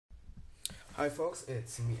Hi folks,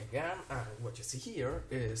 it's me again, and what you see here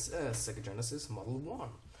is a Sega Genesis Model 1.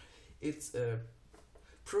 It's a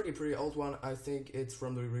pretty old one. I think it's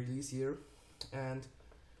from the release year, and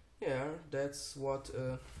yeah, that's what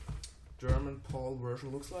a German PAL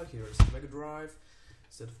version looks like. Here is Mega Drive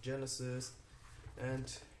instead of Genesis,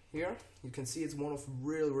 and here you can see it's one of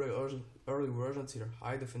real early versions here.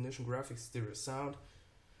 High definition graphics, stereo sound,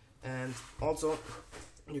 and also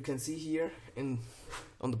you can see here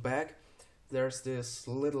on the back there's this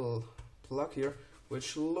little plug here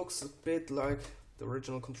which looks a bit like the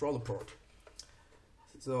original controller port.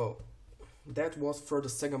 So that was for the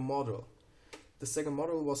Sega model. The Sega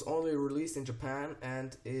model was only released in Japan,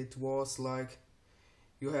 and it was like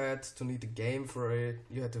you had to need the game for it,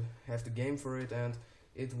 you had to have the game for it, and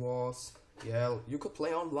it was, yeah, you could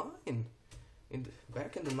play online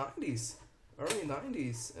back in the 90s, early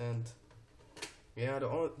 90s, and yeah,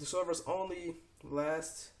 the servers only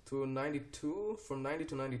last to 92, from 90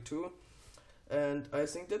 to 92, and I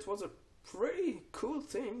think that was a pretty cool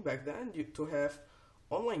thing back then, to have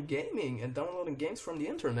online gaming and downloading games from the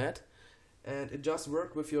internet, and it just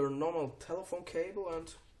worked with your normal telephone cable,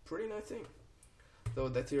 and pretty nice thing. So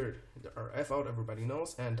that here, the RF out, everybody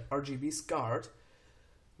knows, and RGB SCART.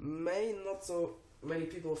 Not so many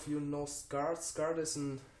people of you know SCART. SCART is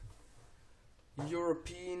an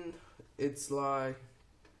European, it's like,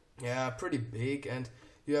 yeah, pretty big, and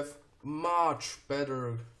you have much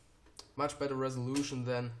better resolution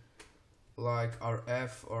than like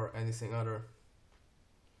RF or anything other.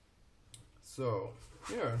 So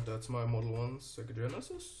yeah, that's my Model 1 Sega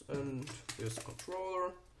Genesis, and here's the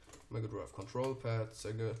controller, Mega Drive control pad,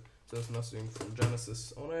 Sega, there's nothing from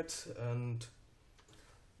Genesis on it, and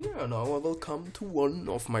yeah, now I will come to one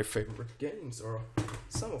of my favorite games, or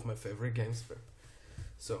some of my favorite games.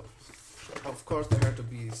 So, of course there had to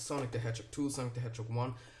be Sonic the Hedgehog 2, Sonic the Hedgehog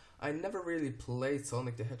 1. I never really played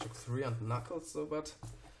Sonic the Hedgehog 3 and Knuckles, but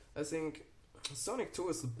I think Sonic 2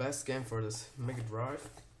 is the best game for this Mega Drive.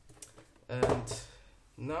 And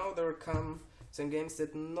now there come some games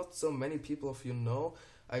that not so many people of you know.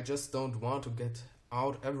 I just don't want to get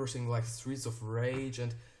out everything like Streets of Rage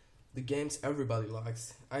and the games everybody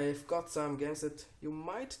likes. I've got some games that you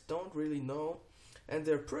might don't really know, and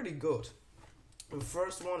they're pretty good. The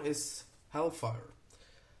first one is Hellfire.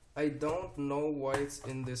 I don't know why it's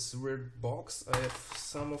in this weird box. I have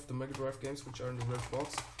some of the Mega Drive games which are in the weird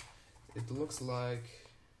box. It looks like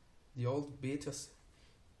the old Beta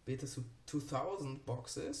 2000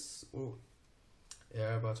 boxes. Oh,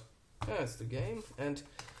 yeah, but yeah, it's the game, and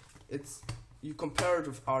you can compare it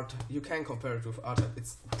with art.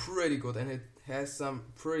 It's pretty good, and it has some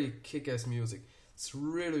pretty kick-ass music. It's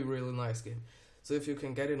really nice game. So if you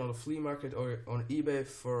can get it on the flea market or on eBay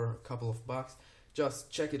for a couple of bucks, just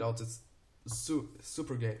check it out. It's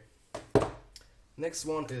super game. Next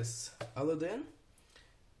one is Aladdin.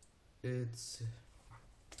 It's,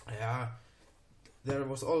 yeah, there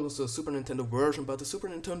was also a Super Nintendo version, but the Super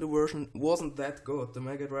Nintendo version wasn't that good. The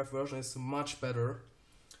Mega Drive version is much better,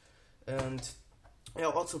 and yeah,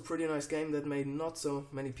 also pretty nice game that may not so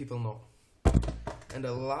many people know. And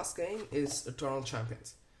the last game is Eternal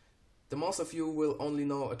Champions. The most of you will only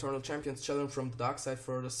know Eternal Champions Challenge from the Dark Side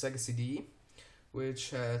for the Sega CD, which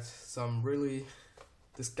had some really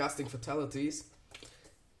disgusting fatalities.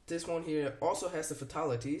 This one here also has the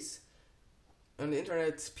fatalities. On the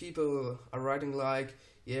internet, people are writing like,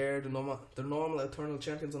 yeah, the normal Eternal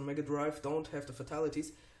Champions on Mega Drive don't have the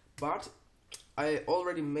fatalities, but I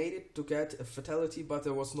already made it to get a fatality, but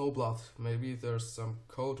there was no blood. Maybe there's some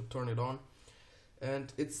code to turn it on,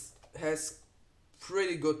 and it has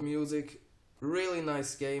pretty good music, really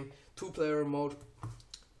nice game, 2-player mode,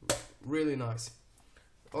 really nice.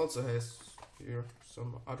 Also has here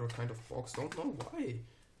some other kind of box, don't know why.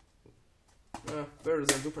 Better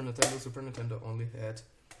than Super Nintendo only had,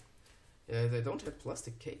 yeah, they don't have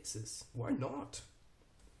plastic cases, why not?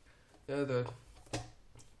 Yeah,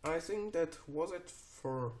 I think that was it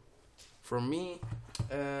for me,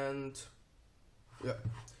 and yeah,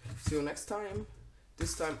 see you next time.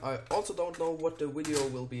 This time I also don't know what the video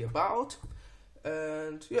will be about,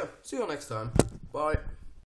 and yeah, see you next time. Bye.